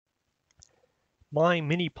My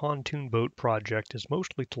mini pontoon boat project is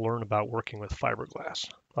mostly to learn about working with fiberglass.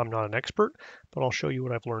 I'm not an expert, but I'll show you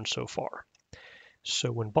what I've learned so far.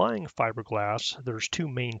 So when buying fiberglass, there's two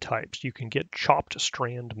main types. You can get chopped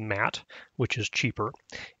strand mat, which is cheaper,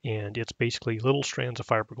 and it's basically little strands of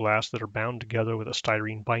fiberglass that are bound together with a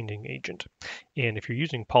styrene binding agent. And if you're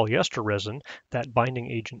using polyester resin, that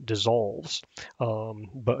binding agent dissolves.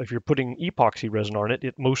 But if you're putting epoxy resin on it,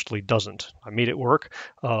 it mostly doesn't. I made it work,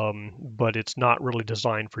 but it's not really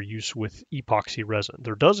designed for use with epoxy resin.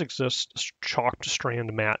 There does exist chopped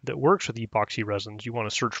strand mat that works with epoxy resins. You want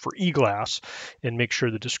to search for e-glass and make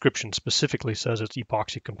sure the description specifically says it's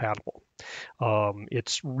epoxy compatible.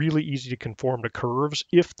 It's really easy to conform to curves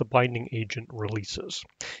if the binding agent releases.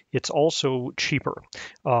 It's also cheaper.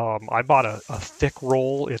 I bought a thick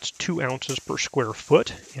roll. It's 2 ounces per square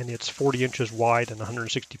foot, and it's 40 inches wide and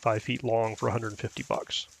 165 feet long for 150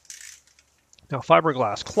 bucks. Now,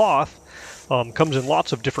 fiberglass cloth comes in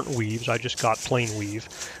lots of different weaves. I just got plain weave,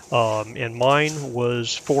 and mine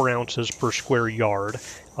was 4 ounces per square yard,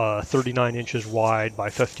 39 inches wide by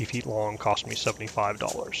 50 feet long, cost me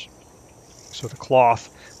 $75. So the cloth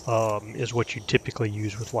is what you typically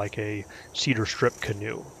use with like a cedar strip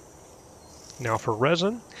canoe. Now for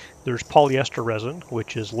resin, there's polyester resin,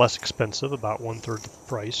 which is less expensive, about 1/3 the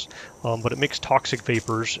price, but it makes toxic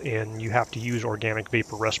vapors and you have to use organic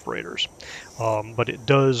vapor respirators. But it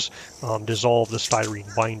does dissolve the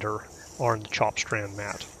styrene binder on the chop strand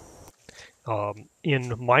mat.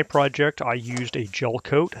 In my project, I used a gel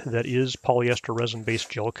coat that is polyester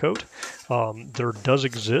resin-based gel coat. There does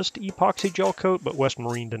exist epoxy gel coat, but West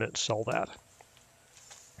Marine didn't sell that.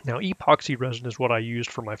 Now, epoxy resin is what I used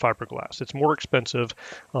for my fiberglass. It's more expensive,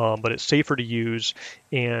 but it's safer to use,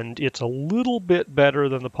 and it's a little bit better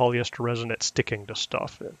than the polyester resin at sticking to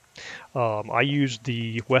stuff. I used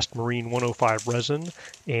the West Marine 105 resin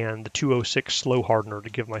and the 206 slow hardener to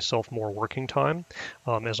give myself more working time,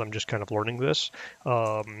 as I'm just kind of learning this.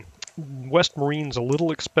 West Marine's a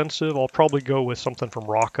little expensive. I'll probably go with something from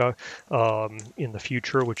Raka in the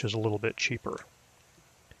future, which is a little bit cheaper.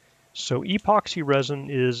 So epoxy resin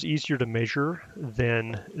is easier to measure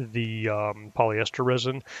than the polyester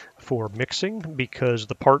resin for mixing because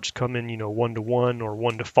the parts come in, 1:1 or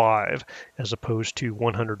 1:5 as opposed to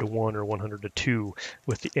 100:1 or 100:2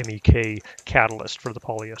 with the MEK catalyst for the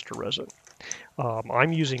polyester resin.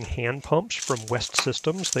 I'm using hand pumps from West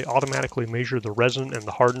Systems. They automatically measure the resin and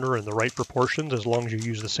the hardener in the right proportions as long as you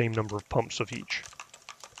use the same number of pumps of each.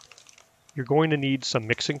 You're going to need some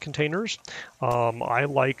mixing containers. I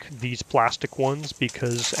like these plastic ones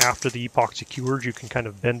because after the epoxy cures, you can kind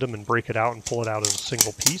of bend them and break it out and pull it out as a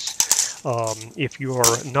single piece. If you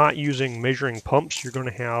are not using measuring pumps, you're going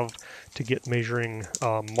to have to get measuring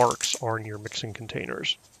marks on your mixing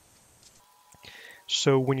containers.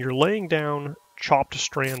 So when you're laying down chopped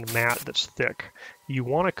strand mat that's thick, you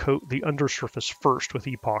want to coat the undersurface first with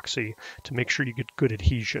epoxy to make sure you get good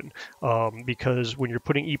adhesion, because when you're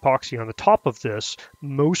putting epoxy on the top of this,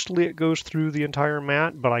 mostly it goes through the entire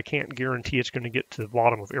mat, but I can't guarantee it's going to get to the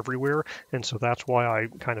bottom of everywhere, and so that's why I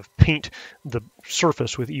kind of paint the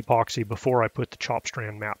surface with epoxy before I put the chop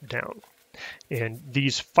strand mat down. And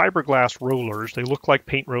these fiberglass rollers, they look like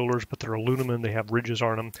paint rollers, but they're aluminum, they have ridges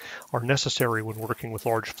on them, are necessary when working with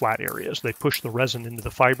large flat areas. They push the resin into the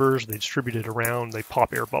fibers, they distribute it around, they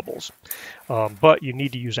pop air bubbles. But you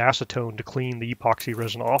need to use acetone to clean the epoxy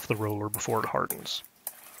resin off the roller before it hardens.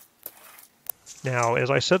 Now, as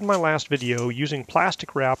I said in my last video, using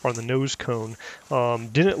plastic wrap on the nose cone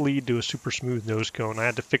didn't lead to a super smooth nose cone. I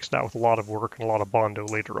had to fix that with a lot of work and a lot of Bondo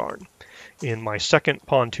later on. In my second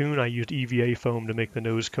pontoon, I used EVA foam to make the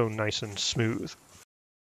nose cone nice and smooth.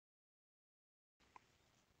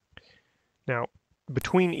 Now,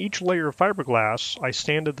 between each layer of fiberglass, I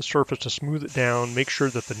sanded the surface to smooth it down, make sure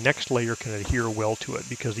that the next layer can adhere well to it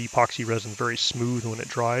because the epoxy resin is very smooth when it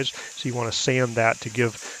dries, so you want to sand that to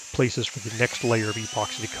give places for the next layer of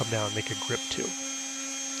epoxy to come down and make a grip to.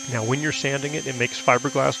 Now, when you're sanding it, it makes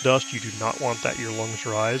fiberglass dust. You do not want that in your lungs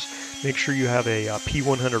or eyes. Make sure you have a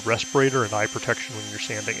P100 respirator and eye protection when you're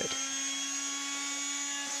sanding it.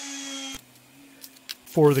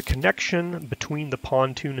 For the connection between the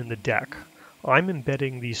pontoon and the deck, I'm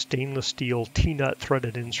embedding these stainless steel T-nut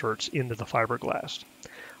threaded inserts into the fiberglass.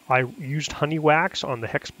 I used honey wax on the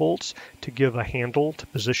hex bolts to give a handle to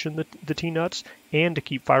position the T-nuts and to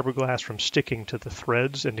keep fiberglass from sticking to the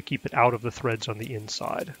threads and to keep it out of the threads on the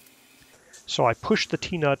inside. So I pushed the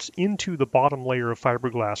T-nuts into the bottom layer of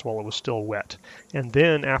fiberglass while it was still wet. And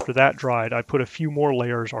then after that dried, I put a few more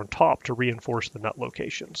layers on top to reinforce the nut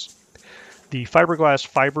locations. The fiberglass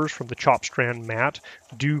fibers from the chop strand mat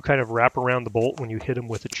do kind of wrap around the bolt when you hit them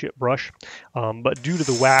with a chip brush, but due to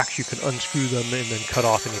the wax, you can unscrew them and then cut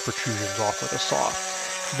off any protrusions off with a saw.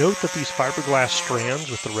 Note that these fiberglass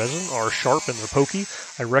strands with the resin are sharp and they're pokey.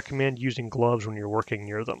 I recommend using gloves when you're working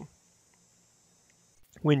near them.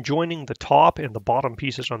 When joining the top and the bottom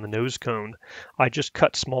pieces on the nose cone, I just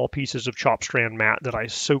cut small pieces of chop strand mat that I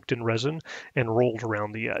soaked in resin and rolled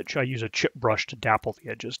around the edge. I use a chip brush to dapple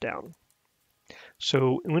the edges down.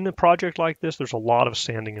 So in a project like this, there's a lot of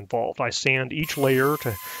sanding involved. I sand each layer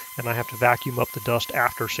and I have to vacuum up the dust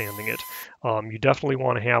after sanding it. You definitely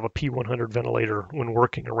want to have a P100 ventilator when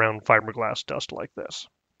working around fiberglass dust like this.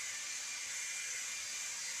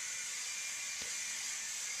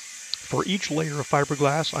 For each layer of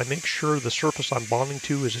fiberglass, I make sure the surface I'm bonding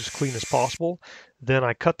to is as clean as possible. Then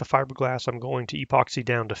I cut the fiberglass I'm going to epoxy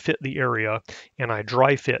down to fit the area, and I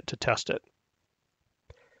dry fit to test it.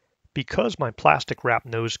 Because my plastic wrap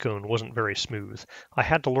nose cone wasn't very smooth, I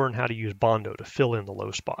had to learn how to use Bondo to fill in the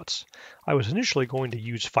low spots. I was initially going to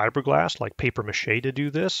use fiberglass like paper mache to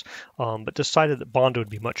do this, but decided that Bondo would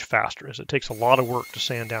be much faster as it takes a lot of work to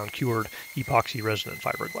sand down cured epoxy resin and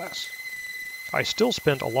fiberglass. I still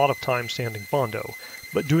spent a lot of time sanding Bondo,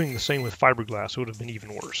 but doing the same with fiberglass would have been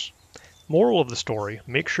even worse. Moral of the story,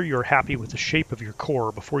 make sure you're happy with the shape of your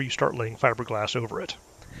core before you start laying fiberglass over it.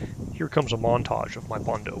 Here comes a montage of my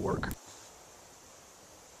Bondo work.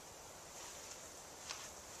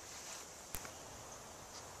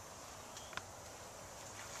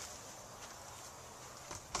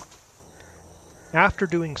 After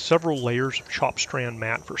doing several layers of chop strand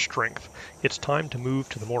mat for strength, it's time to move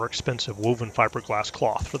to the more expensive woven fiberglass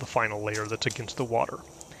cloth for the final layer that's against the water.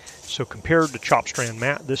 So compared to chop strand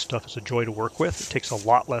mat, this stuff is a joy to work with. It takes a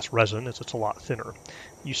lot less resin as it's a lot thinner.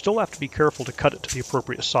 You still have to be careful to cut it to the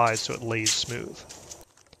appropriate size so it lays smooth.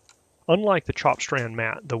 Unlike the chop strand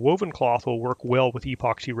mat, the woven cloth will work well with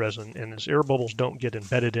epoxy resin, and as air bubbles don't get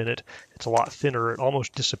embedded in it, it's a lot thinner, it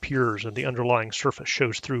almost disappears, and the underlying surface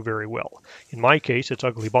shows through very well. In my case, it's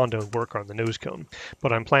ugly Bondo work on the nose cone,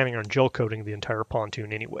 but I'm planning on gel coating the entire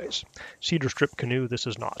pontoon anyways. Cedar strip canoe, this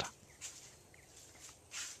is not.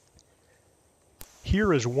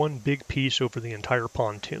 Here is one big piece over the entire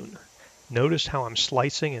pontoon. Notice how I'm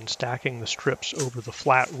slicing and stacking the strips over the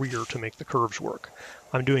flat rear to make the curves work.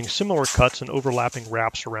 I'm doing similar cuts and overlapping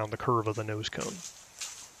wraps around the curve of the nose cone.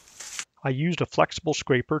 I used a flexible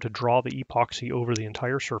scraper to draw the epoxy over the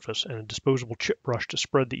entire surface and a disposable chip brush to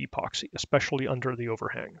spread the epoxy, especially under the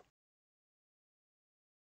overhang.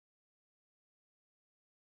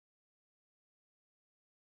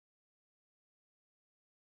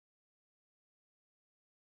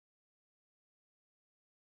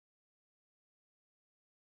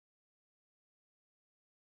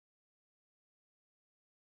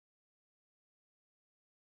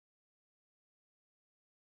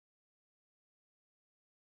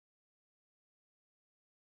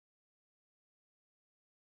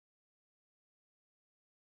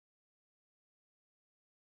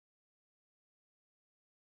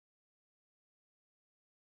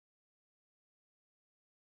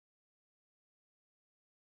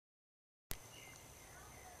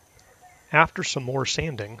 After some more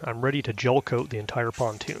sanding, I'm ready to gel coat the entire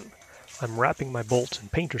pontoon. I'm wrapping my bolts in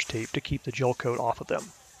painter's tape to keep the gel coat off of them.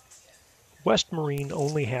 West Marine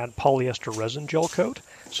only had polyester resin gel coat,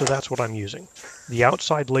 so that's what I'm using. The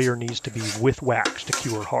outside layer needs to be with wax to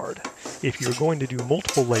cure hard. If you're going to do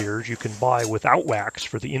multiple layers, you can buy without wax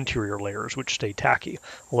for the interior layers, which stay tacky,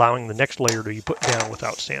 allowing the next layer to be put down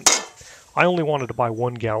without sanding. I only wanted to buy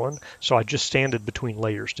 1 gallon, so I just sanded between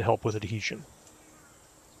layers to help with adhesion.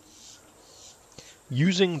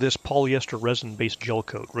 Using this polyester resin-based gel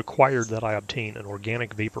coat required that I obtain an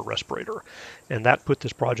organic vapor respirator, and that put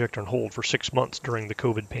this project on hold for 6 months during the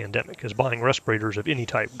COVID pandemic, as buying respirators of any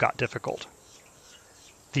type got difficult.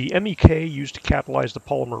 The MEK used to catalyze the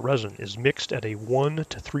polymer resin is mixed at a 1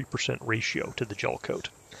 to 3% ratio to the gel coat.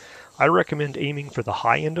 I recommend aiming for the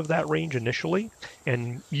high end of that range initially,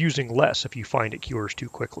 and using less if you find it cures too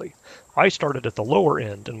quickly. I started at the lower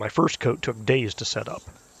end, and my first coat took days to set up.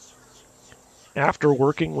 After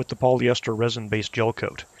working with the polyester resin-based gel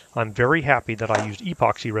coat, I'm very happy that I used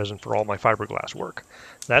epoxy resin for all my fiberglass work.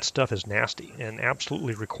 That stuff is nasty and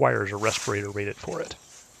absolutely requires a respirator rated for it.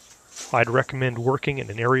 I'd recommend working in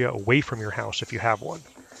an area away from your house if you have one.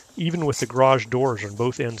 Even with the garage doors on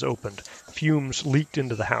both ends opened, fumes leaked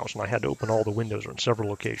into the house and I had to open all the windows on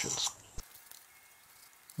several occasions.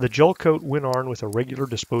 The gel coat went on with a regular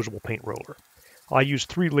disposable paint roller. I used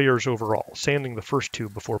 3 layers overall, sanding the first 2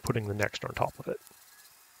 before putting the next on top of it.